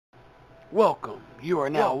Welcome. You are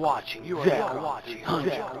now watching Zach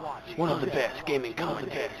 300, one of the best gaming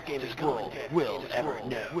commentators this world will ever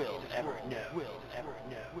know.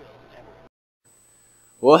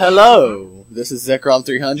 Well, hello. This is Zekrom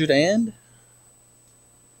 300 and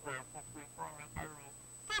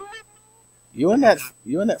you in that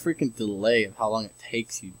freaking delay of how long it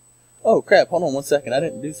takes you. Oh crap! Hold on 1 second. I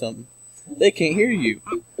didn't do something. They can't hear you.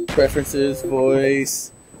 Preferences,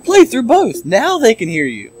 voice, playthrough both. Now they can hear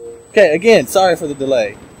you. Okay, again, sorry for the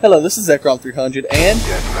delay. Hello, this is Zekrom 300 and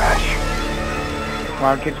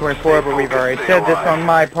Wildkid 24, but we've already said this on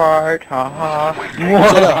my part. Haha.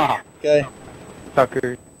 Shut up. Okay.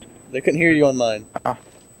 Suckers. They couldn't hear you on mine. I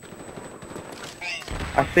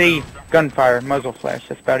see gunfire, muzzle flash,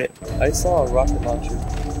 that's about it. I saw a rocket launcher.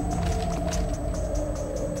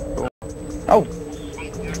 Oh!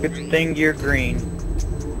 Good thing you're green.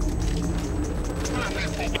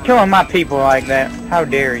 Killing my people like that, how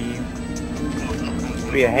dare you?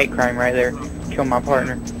 Be a hate crime right there. Kill my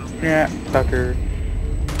partner. Yeah, sucker. I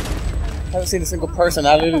haven't seen a single person.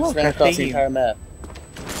 I literally just ran across the entire map.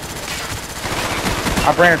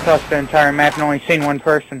 I've ran across the entire map and only seen one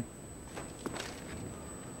person.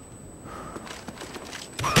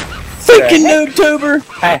 Freaking Noobtober!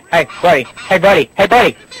 Hey, buddy! Hey, buddy! Hey,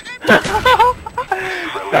 buddy!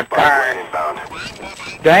 Sucker.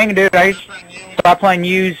 Dang, dude, I stopped playing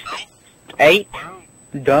Used 8?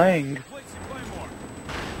 Dang.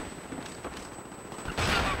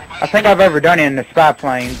 I think I've ever done it in the spy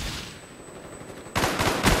planes.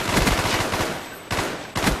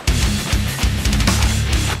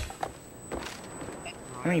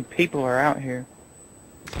 How many people are out here?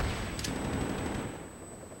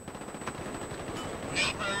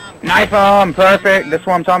 Knife on, perfect. That's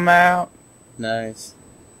what I'm talking about. Nice.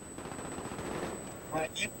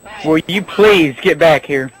 Will you please get back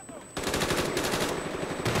here?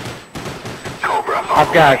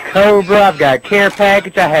 I've got a Cobra, I've got a care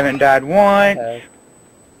package, I haven't died once. I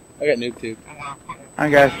got Noobtube. I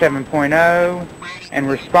got a 7.0, and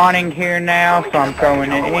we're spawning here now, so I'm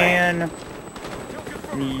throwing it in.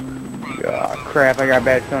 Oh, crap, I got a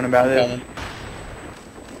bad feeling about this. Coming.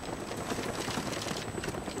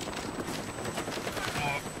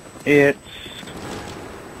 It's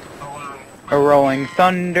a Rolling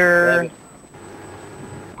Thunder.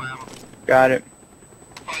 Got it.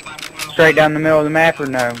 Straight down the middle of the map or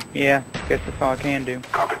no? Yeah, guess that's all I can do.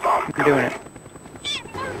 I'm doing it.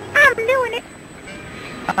 I'm doing it.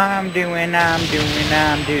 I'm doing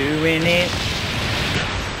it.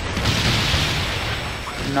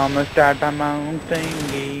 And almost died by my own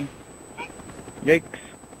thingy. Yikes.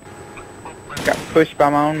 Got pushed by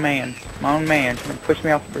my own man. My own man trying to push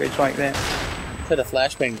me off the bridge like that. Had a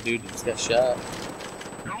flashbang dude just got shot.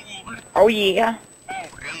 Oh yeah.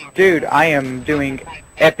 Dude, I am doing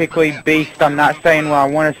epically beast. I'm not saying what I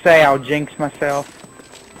want to say. I'll jinx myself.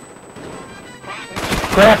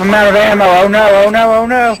 Crap, I'm out of ammo. Oh no, oh no, oh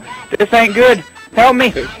no. This ain't good. Help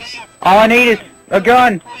me. All I need is a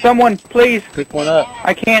gun. Someone, please. Pick one up.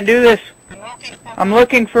 I can't do this. I'm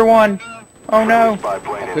looking for one. Oh no.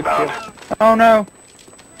 Oh no.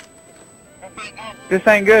 This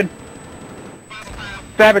ain't good.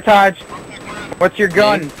 Sabotage. What's your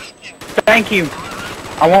gun? Thank you.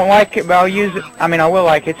 I won't like it, but I'll use it. I mean, I will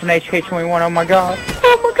like it. It's an HK-21. Oh my god.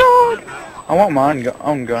 Oh my god. I want my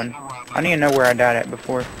own gun. I need to know where I died at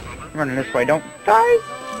before. I'm running this way. Don't die.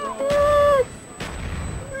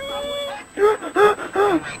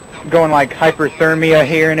 Going like hyperthermia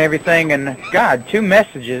here and everything, and god, 2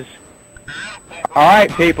 messages.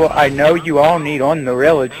 Alright people, I know you all need on the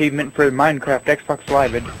real achievement for Minecraft Xbox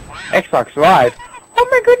Live. Xbox Live? Oh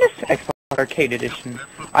my goodness! Xbox Arcade Edition.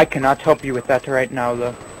 I cannot help you with that right now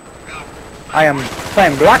though. I am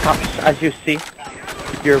playing Black Ops, as you see.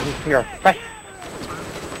 Your face.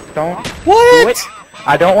 Don't do it.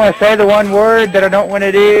 I don't want to say the one word that I don't want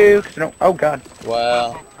to do. Cause I don't, oh god.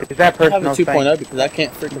 Wow. Is that personal? I have a 2.0 because I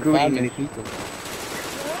can't freaking find many people.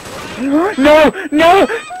 No! No! No!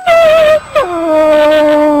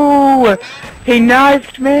 He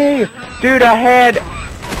knifed me! Dude, I had...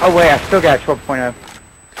 Oh wait, I still got 12.0.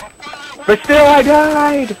 But still, I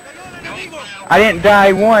died! I didn't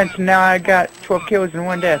die once, and now I got 12 kills and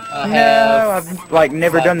 1 death. I've like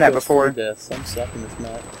never done that before. Deaths. I'm sucking this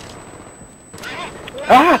map.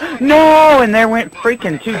 Ah! No! And there went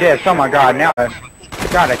freaking 2 deaths. Oh my god, now...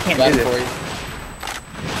 God, I can't do this.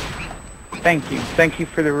 Thank you. Thank you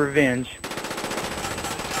for the revenge.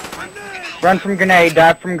 Run from grenade,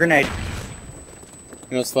 dive from grenade. You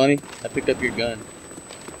know what's funny? I picked up your gun.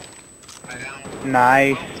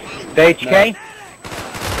 Nice. The HK? No.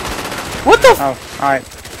 What the f— Oh, alright.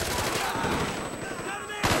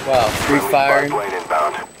 Wow, free Spy firing. plane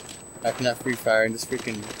inbound. Actually, not free firing, just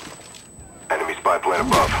freaking. Enemy spy plane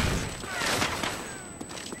above.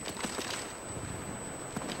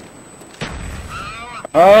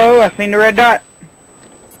 Oh, I seen the red dot.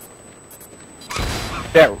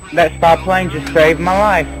 That spy plane just saved my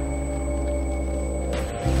life.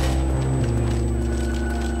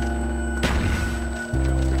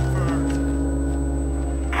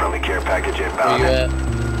 Friendly care package Where inbound. you at?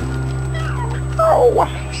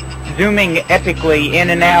 Oh, zooming epically in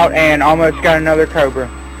and out, and almost got another Cobra.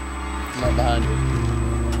 I'm right behind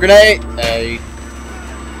you. Grenade! Hey.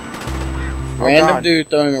 Random God. dude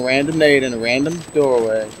throwing a random nade in a random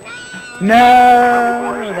doorway. No,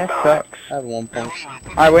 that sucks. I have 1 point.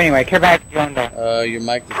 Alright, well anyway, care package on down. Your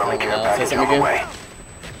mic is Friendly coming care out. Say package on something the again? way.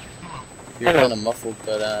 You're Hello. kind of muffled,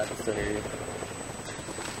 but I can still hear you.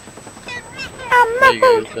 There you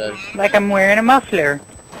go, it's better. Like I'm wearing a muffler.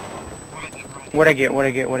 What I get in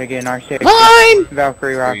R6? Mine!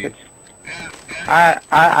 Valkyrie For you. rockets.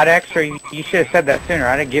 I'd actually, you should have said that sooner.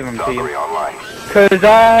 I'd have given them to Valkyrie you. online. Cause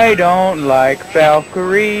I don't like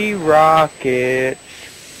Valkyrie rockets.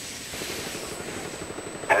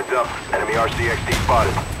 Heads up. Enemy RCXD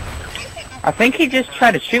spotted. I think he just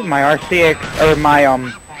tried to shoot my RCX, or my,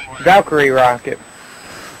 Valkyrie rocket.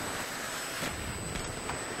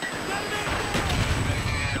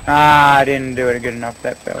 Ah, I didn't do it good enough,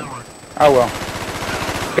 that failed. Oh well.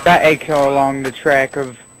 Got a kill along the track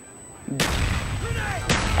of,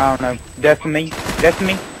 I don't know, Decimi?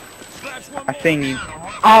 I seen you.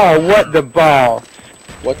 Oh, what the balls?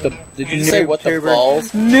 What the? Did you say what the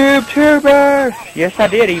balls? Noob tuber! Yes, I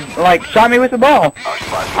did. He, like, shot me with the ball. Our spy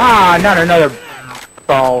plane. Ah, not another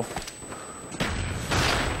ball.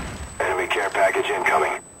 Enemy care package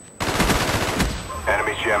incoming.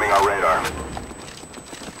 Enemies jamming our radar.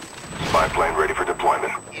 Spy plane ready for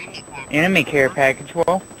deployment. Enemy care package,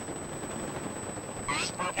 well.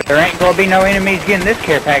 There ain't gonna be no enemies getting this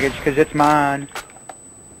care package, because it's mine.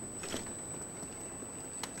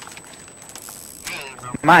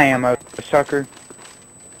 My ammo, sucker.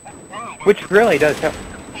 Which really does help.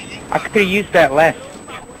 I could have used that last,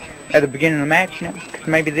 at the beginning of the match, you know, because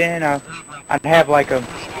maybe then I'd have like a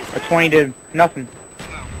 20 to nothing.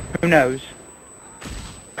 Who knows?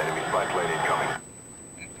 Enemy spy plane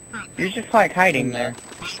incoming. You're just like hiding there.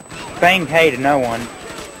 Saying hey to no one.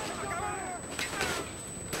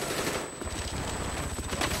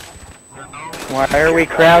 Why are we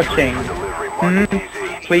crouching? Delivery marked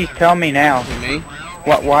DZ. Please tell me now. Me?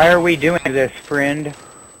 Why are we doing this, friend?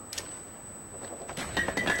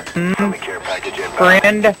 Friendly care package inbound.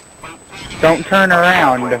 Friend? Don't turn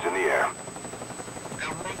around. Planes in the air.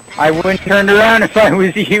 I wouldn't turn around if I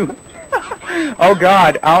was you. Oh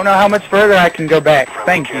god, I don't know how much further I can go back.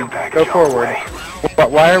 Thank you. Go forward.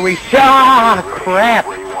 But why are we... Ah, crap!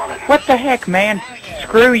 Where you want it. What the heck, man?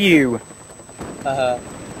 Screw you.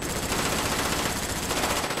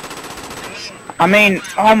 I mean,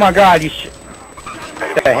 oh my god, you should...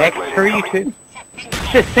 Enemy The heck? spy plane Screw you incoming. too. You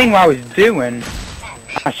should have seen what I was doing.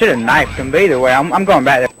 I should have knifed him, but either way, I'm going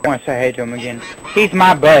back there. I want to say hey to him again. He's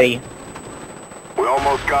my buddy. We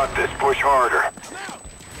almost got this. Push harder.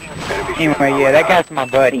 Enemy Anyway, yeah, that guy's my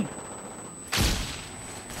buddy.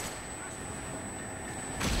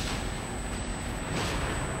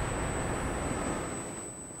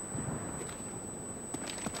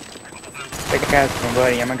 That guy's my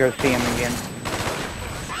buddy. I'm gonna go see him again.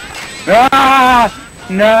 Ah!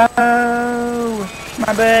 No!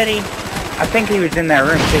 My buddy. I think he was in that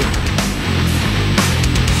room too.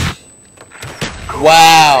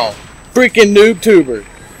 Wow! Freaking noob tuber!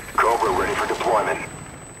 Cobra ready for deployment.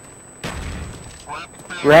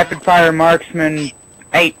 Rapid Fire Marksman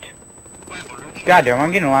 8. Goddamn,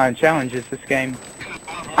 I'm getting a lot of challenges this game.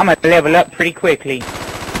 I'm gonna level up pretty quickly.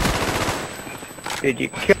 Did you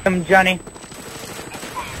kill him, Johnny?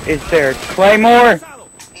 Is there Claymore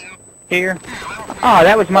here? Oh,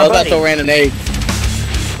 that was my Oh, that's buddy. a random nade.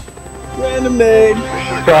 Random nade!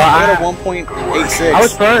 So I got a I 1.86.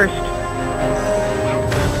 was first.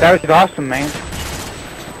 That was awesome, man.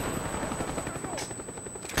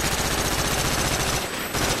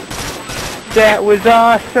 That was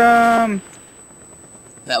awesome.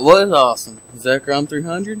 That was awesome. Zekrom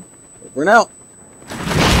 300. Over and out.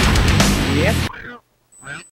 Yep.